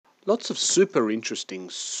Lots of super interesting,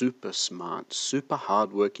 super smart, super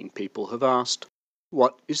hard-working people have asked,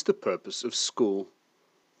 what is the purpose of school?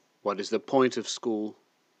 What is the point of school?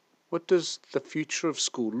 What does the future of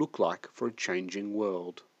school look like for a changing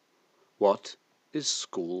world? What is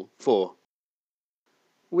school for?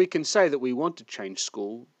 We can say that we want to change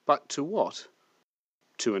school, but to what?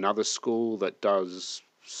 To another school that does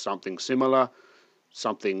something similar,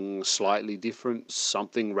 something slightly different,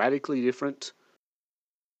 something radically different?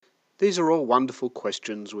 These are all wonderful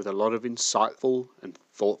questions with a lot of insightful and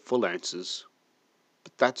thoughtful answers.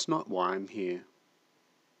 But that's not why I'm here.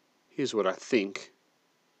 Here's what I think.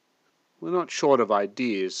 We're not short of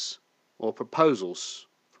ideas or proposals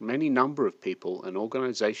from any number of people and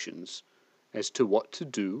organisations as to what to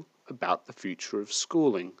do about the future of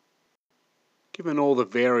schooling. Given all the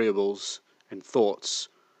variables and thoughts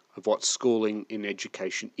of what schooling in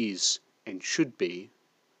education is and should be,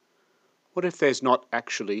 what if there's not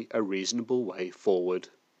actually a reasonable way forward?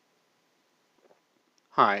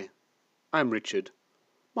 Hi, I'm Richard.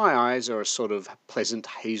 My eyes are a sort of pleasant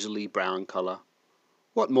hazily brown colour.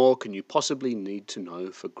 What more can you possibly need to know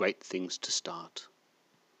for great things to start?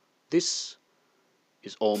 This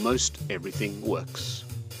is Almost Everything Works.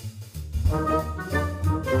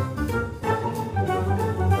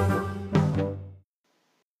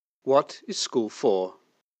 What is school for?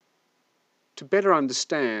 To better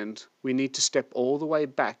understand, we need to step all the way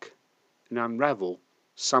back and unravel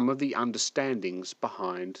some of the understandings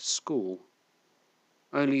behind school.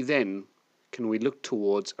 Only then can we look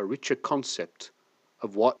towards a richer concept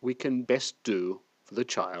of what we can best do for the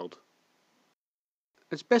child.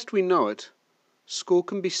 As best we know it, school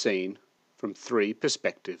can be seen from three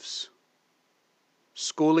perspectives.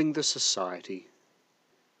 Schooling the society.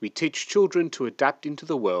 We teach children to adapt into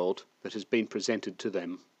the world that has been presented to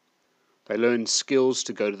them. They learn skills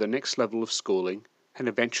to go to the next level of schooling and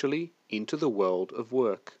eventually into the world of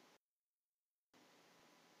work.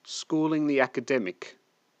 Schooling the academic.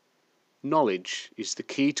 Knowledge is the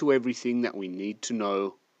key to everything that we need to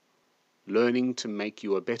know. Learning to make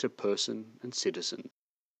you a better person and citizen.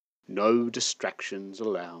 No distractions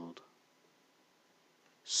allowed.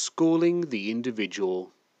 Schooling the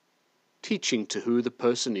individual. Teaching to who the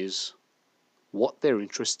person is, what their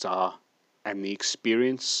interests are, and the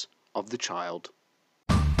experience of the child.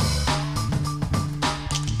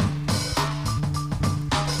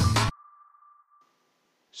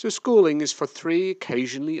 So schooling is for three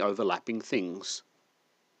occasionally overlapping things.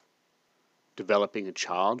 Developing a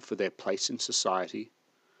child for their place in society,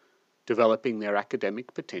 developing their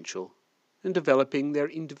academic potential, and developing their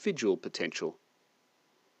individual potential.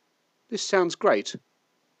 This sounds great,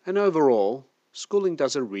 and overall, schooling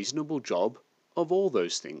does a reasonable job of all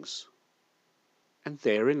those things. And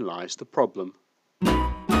therein lies the problem.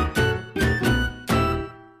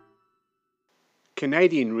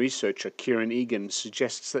 Canadian researcher Kieran Egan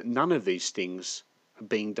suggests that none of these things are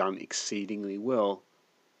being done exceedingly well.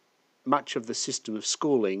 Much of the system of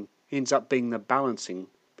schooling ends up being the balancing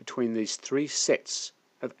between these three sets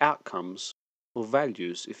of outcomes, or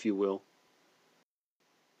values, if you will.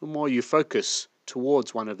 The more you focus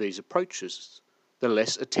towards one of these approaches, the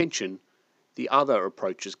less attention the other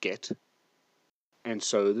approaches get, and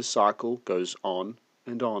so the cycle goes on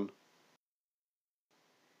and on.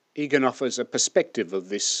 Egan offers a perspective of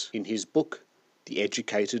this in his book, The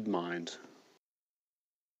Educated Mind.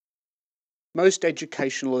 Most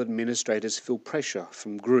educational administrators feel pressure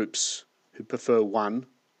from groups who prefer one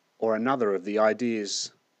or another of the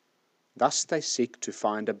ideas. Thus they seek to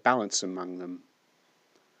find a balance among them.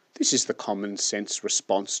 This is the common sense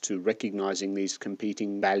response to recognizing these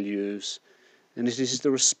competing values, and it is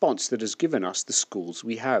the response that has given us the schools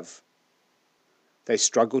we have. They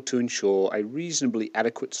struggle to ensure a reasonably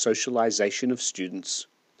adequate socialization of students,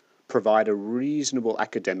 provide a reasonable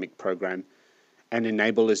academic program, and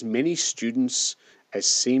enable as many students as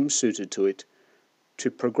seem suited to it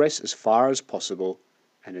to progress as far as possible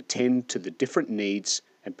and attend to the different needs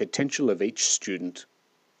and potential of each student,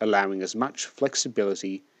 allowing as much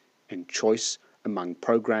flexibility and choice among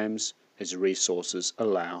programs as resources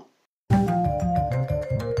allow.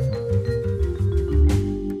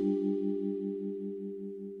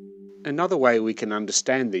 Another way we can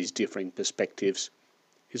understand these differing perspectives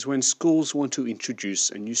is when schools want to introduce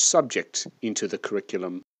a new subject into the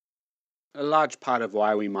curriculum. A large part of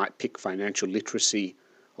why we might pick financial literacy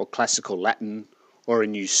or classical Latin or a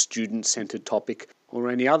new student-centred topic or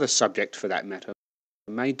any other subject for that matter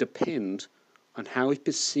may depend on how we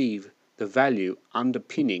perceive the value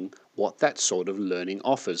underpinning what that sort of learning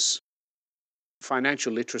offers.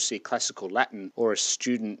 Financial literacy, classical Latin, or a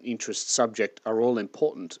student interest subject are all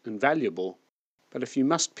important and valuable. But if you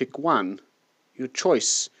must pick one, your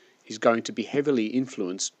choice is going to be heavily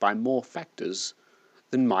influenced by more factors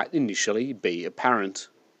than might initially be apparent.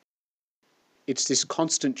 It's this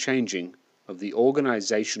constant changing of the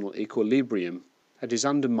organisational equilibrium that is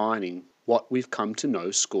undermining what we've come to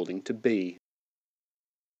know schooling to be.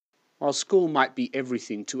 While school might be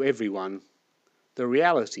everything to everyone, the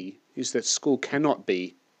reality is that school cannot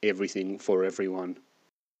be everything for everyone.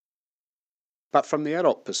 But from the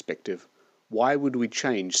adult perspective, why would we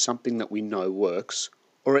change something that we know works,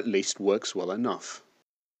 or at least works well enough?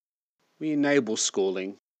 We enable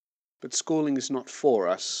schooling, but schooling is not for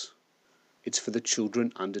us, it's for the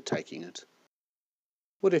children undertaking it.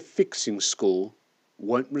 What if fixing school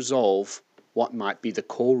won't resolve what might be the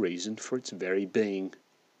core reason for its very being?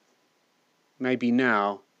 Maybe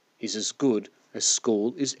now is as good as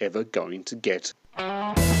school is ever going to get.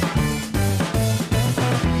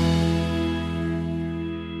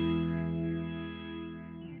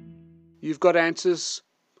 You've got answers,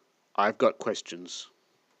 I've got questions.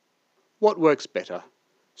 What works better,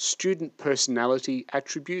 student personality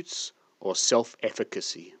attributes or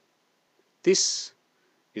self-efficacy? This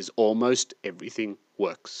is Almost Everything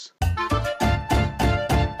Works.